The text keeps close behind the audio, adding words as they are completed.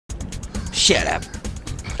Shut up.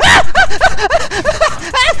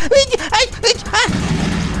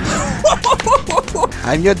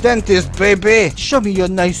 I'm your dentist, baby. Show me your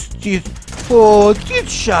nice teeth. Oh, teeth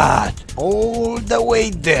shot. All the way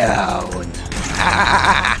down.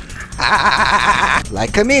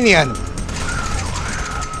 Like a minion.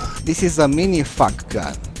 This is a mini fuck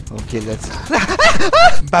gun. Okay, let's...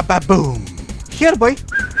 Ba-ba-boom. Here, boy.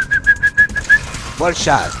 One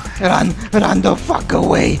shot. Run the fuck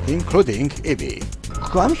away. Including IEPY.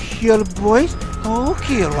 Come here, boys.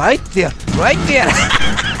 Okay, right there. Right there.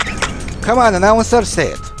 Come on, announcer,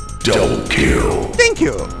 say it. Double kill. Thank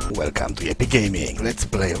you. Welcome to IEPY Gaming. Let's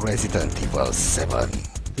play Resident Evil 7.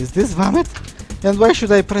 Is this vomit? And why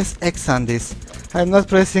should I press X on this? I'm not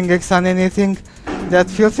pressing X on anything that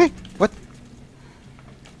filthy. What?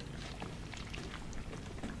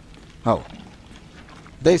 Oh.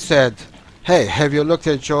 They said, hey, have you looked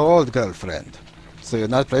at your old girlfriend? So you're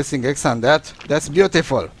not pressing X on that? That's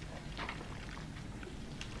beautiful.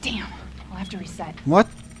 Damn, I'll have to reset. What?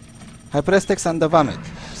 I pressed X on the vomit.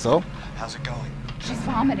 So? How's it going? She's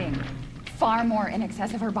vomiting. Far more in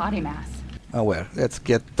excess of her body mass. Oh well, let's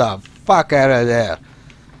get the fuck out of there.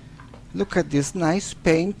 Look at this nice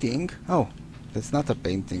painting. Oh, that's not a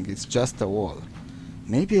painting, it's just a wall.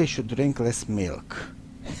 Maybe I should drink less milk.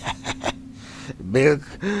 Milk,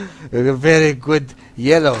 very good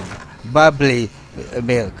yellow, bubbly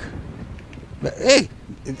milk. But hey,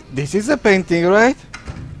 this is a painting, right?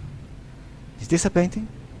 Is this a painting?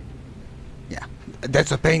 Yeah,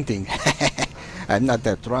 that's a painting. I'm not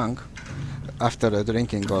that drunk. After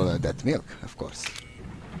drinking all that milk, of course.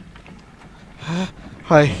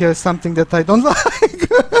 I hear something that I don't like.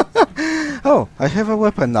 Oh, I have a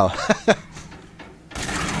weapon now.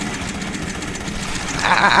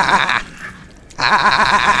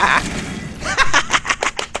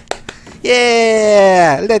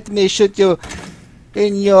 Yeah, let me shoot you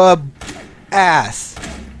in your ass.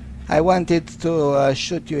 I wanted to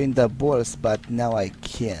shoot you in the balls, but now I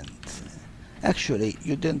can't. Actually,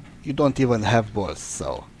 you don't even have balls,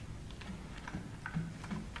 so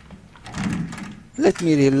let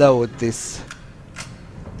me reload this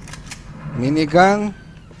minigun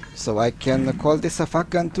so I can call this a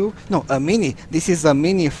fuck gun too. No, a mini. This is a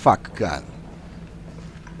mini fuck gun.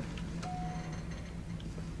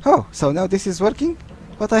 Oh, so now this is working?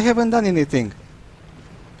 But I haven't done anything.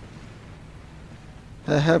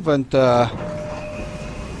 I haven't.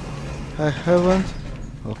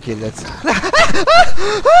 Okay, let's.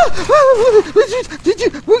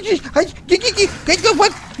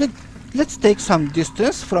 Let's take some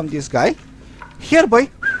distance from this guy. Here, boy.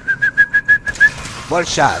 One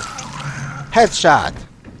shot. Headshot.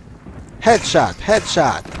 Headshot.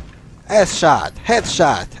 Headshot. S shot.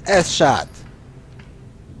 Headshot. S shot.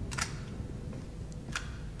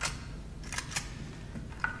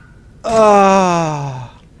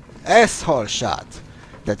 Ah, asshole shot.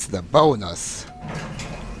 That's the bonus.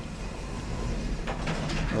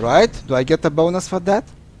 Right? Do I get a bonus for that?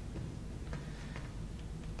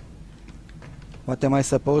 What am I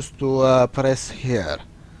supposed to press here?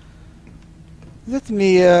 Let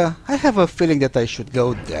me... I have a feeling that I should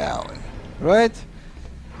go down. Right?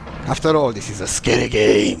 After all, this is a scary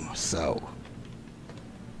game, so...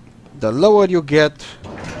 The lower you get,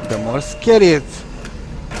 the more scary it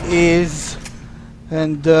is.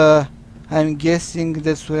 And I'm guessing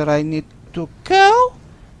that's where I need to go?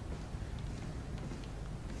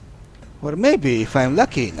 Or maybe, if I'm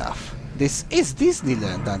lucky enough, this is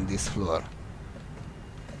Disneyland on this floor.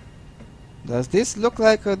 Does this look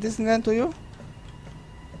like a Disneyland to you?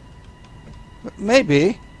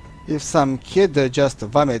 Maybe, if some kid just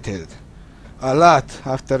vomited a lot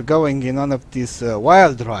after going in one of these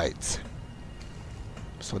wild rides.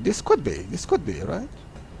 So this could be, right?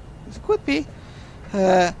 This could be.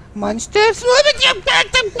 Monsters.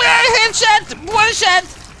 Headshot! Bullshit!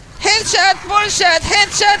 Headshot! Bullshit!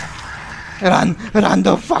 Headshot! Run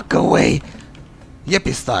the fuck away!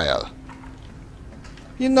 IEPY style.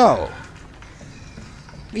 You know,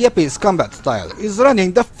 IEPY's combat style is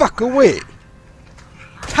running the fuck away.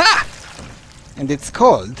 Ha! And it's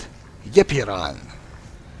called IEPY Run.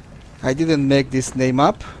 I didn't make this name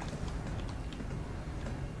up.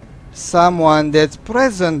 Someone that's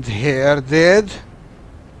present here did.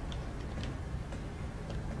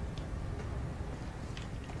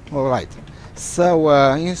 Alright. So,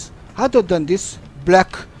 other than this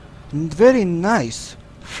black, very nice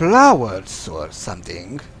flowers or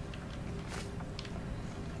something.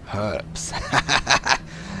 Herbs.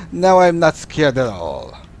 Now I'm not scared at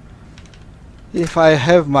all. If I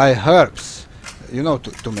have my herbs, you know,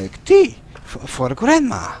 to make tea for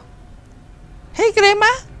Grandma. Hey, Grandma.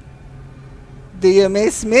 Do you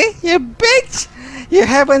miss me, you bitch? You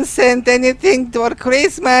haven't sent anything for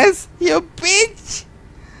Christmas, you bitch!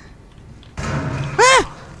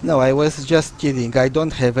 Ah! No, I was just kidding. I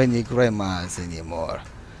don't have any grandmas anymore.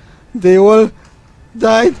 They all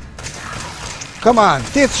died. Come on,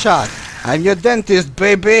 teeth shot. I'm your dentist,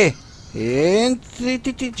 baby. And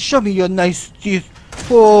show me your nice teeth.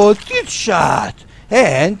 Oh, teeth shot.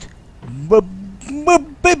 And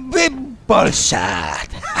ball shot.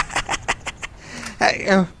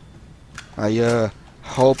 I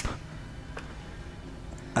hope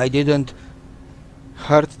I didn't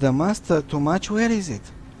hurt the master too much. Where is it?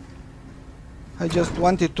 I just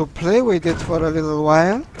wanted to play with it for a little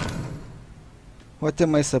while. What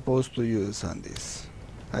am I supposed to use on this?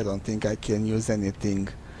 I don't think I can use anything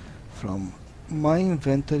from my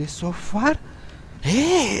inventory so far.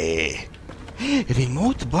 Hey!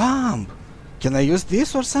 Remote bomb! Can I use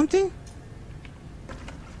this or something?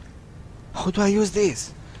 How do I use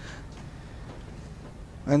this?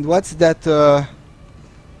 And what's that?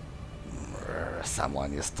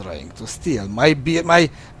 Someone is trying to steal my beer,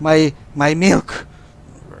 my milk.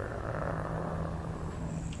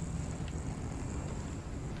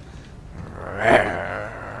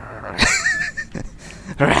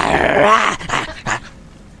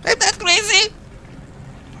 I'm not crazy.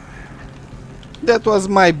 That was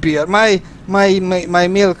my beer, my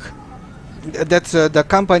milk. That's the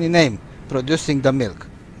company name producing the milk.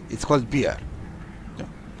 It's called Beer.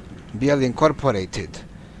 Beer Incorporated.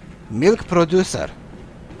 Milk producer.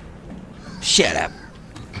 Shut up.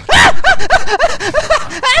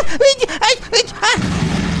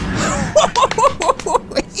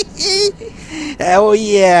 Oh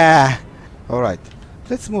yeah. Alright.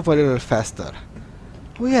 Let's move a little faster.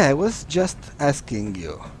 Oh yeah, I was just asking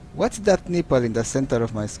you. What's that nipple in the center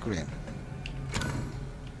of my screen?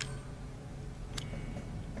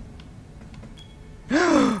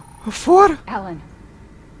 Four? Alan,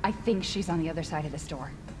 I think she's on the other side of this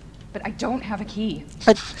door. But I don't have a key.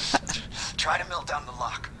 Try to melt down the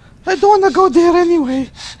lock. I don't want to go there anyway.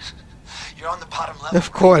 You're on the bottom level.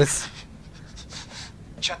 Of course.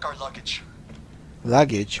 Check our luggage.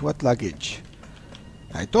 Luggage? What luggage?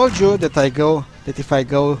 I told you that if I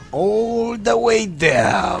go all the way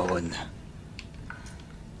down,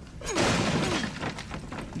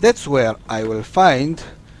 that's where I will find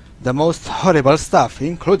the most horrible stuff,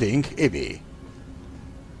 including IEPY.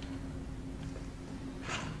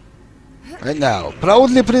 And now,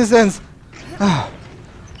 proudly presents... Ah,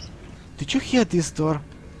 did you hear this door?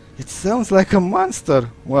 It sounds like a monster.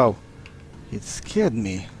 Wow, it scared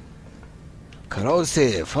me.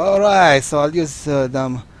 Corrosive. Alright, so I'll use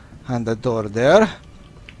them on the door there.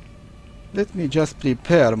 Let me just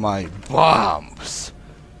prepare my bombs.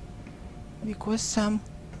 Because some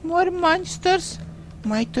more monsters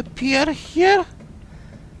might appear here.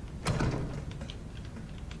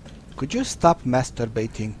 Could you stop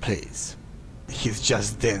masturbating, please? He's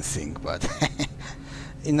just dancing, but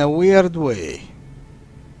in a weird way.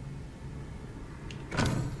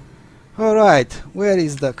 Alright, where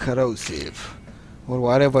is the corrosive? Or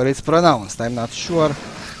whatever it's pronounced, I'm not sure.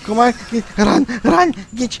 Come on, run, run,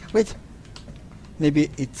 wait. Maybe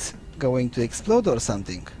it's going to explode or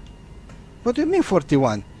something. What do you mean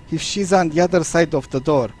 41? If she's on the other side of the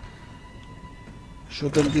door.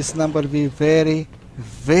 Shouldn't this number be very,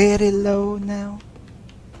 very low now?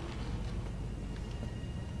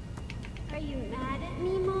 Are you mad at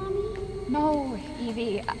me, Mommy? No,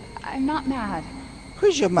 Evie, I'm not mad.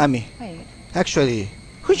 Who's your mommy? Wait. Actually,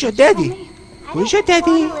 who's your daddy? Mommy? Who's your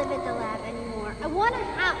daddy? I don't want to live at the lab anymore. I want a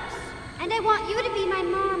house. And I want you to be my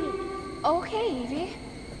mommy. Okay, Evie.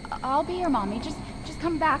 I'll be your mommy. Just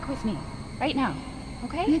come back with me. Right now.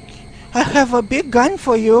 Okay? I have a big gun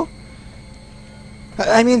for you.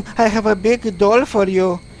 I mean, I have a big doll for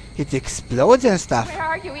you. It explodes and stuff. Where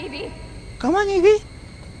are you, Evie? Come on, Evie.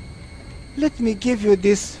 Let me give you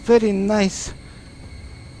this very nice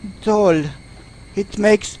doll. It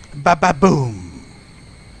makes ba-ba-boom.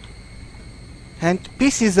 And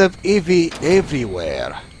pieces of Evie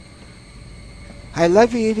everywhere. I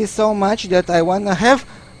love you, Evie, so much that I wanna have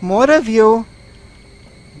more of you.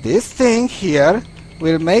 This thing here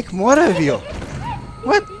will make more of you.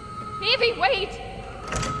 What? Evie, wait!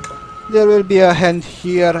 There will be a hand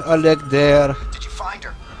here, a leg there. Did you find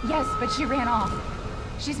her? Yes, but she ran off.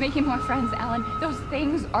 She's making more friends, Alan. Those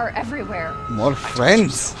things are everywhere. More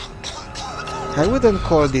friends? I wouldn't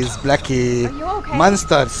call these blacky Are you okay?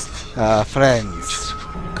 monsters friends.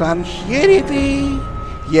 Come here, Evie.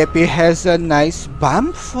 IEPY has a nice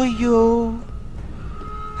bomb for you.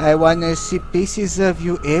 I wanna see pieces of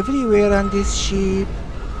you everywhere on this ship.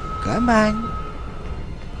 Come on.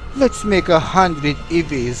 Let's make 100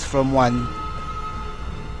 EVs from one.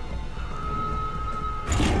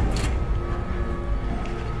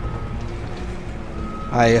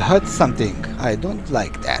 I heard something. I don't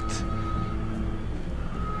like that.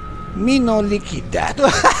 Me no licky that.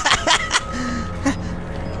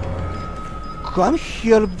 Come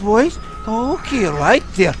here, boys. Okay, right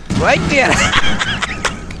there. Right there.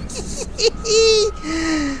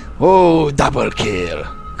 Oh, double kill.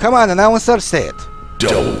 Come on, announcer, say it.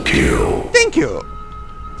 Double kill. Thank you.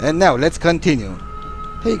 And now let's continue.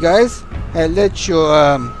 Hey guys, I'll let you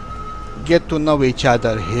get to know each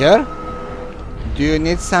other here. Do you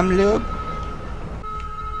need some lube?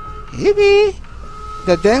 IEPY,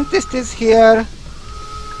 the dentist is here.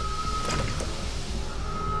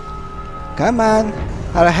 Come on,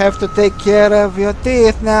 I'll have to take care of your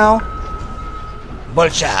teeth now.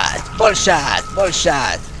 Bullshit, bullshit,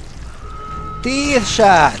 bullshit. Teeth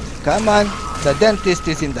shot. Come on, the dentist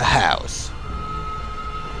is in the house.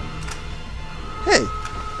 Hey,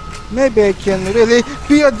 maybe I can really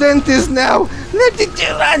be a dentist now. Let it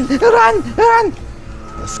run, run, run.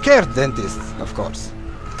 A scared dentist, of course.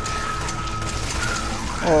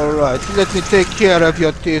 Alright, let me take care of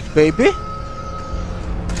your teeth, baby.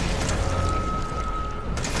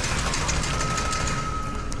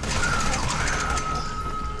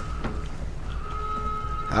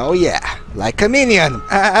 Oh yeah, like a minion.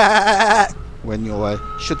 When you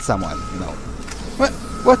shoot someone, you know.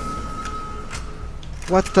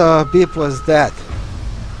 What beep was that?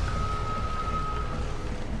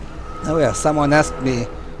 Oh yeah, someone asked me,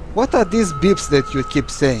 what are these beeps that you keep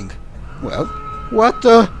saying? Well, what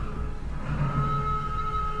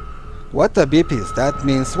a beep is? That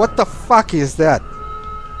means, what the fuck is that?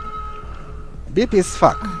 Beep is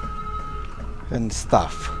fuck. And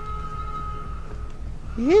stuff.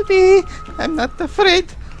 IEPY, I'm not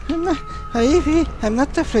afraid. IEPY, I'm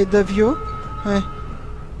not afraid of you.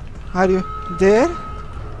 Are you there?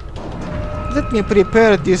 Let me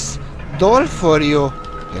prepare this doll for you.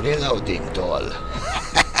 Reloading doll.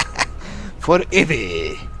 For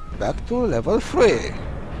IEPY. Back to level 3.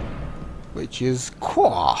 Which is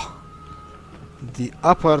core. The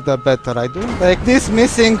upper the better. I don't like this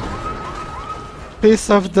missing piece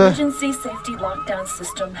of the... Emergency safety lockdown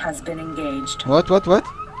system has been engaged. What?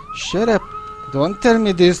 Shut up. Don't tell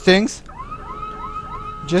me these things.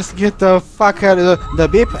 Just get the fuck out of the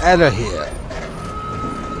beep out of here.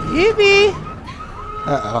 IEPY.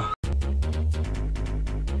 Uh-oh.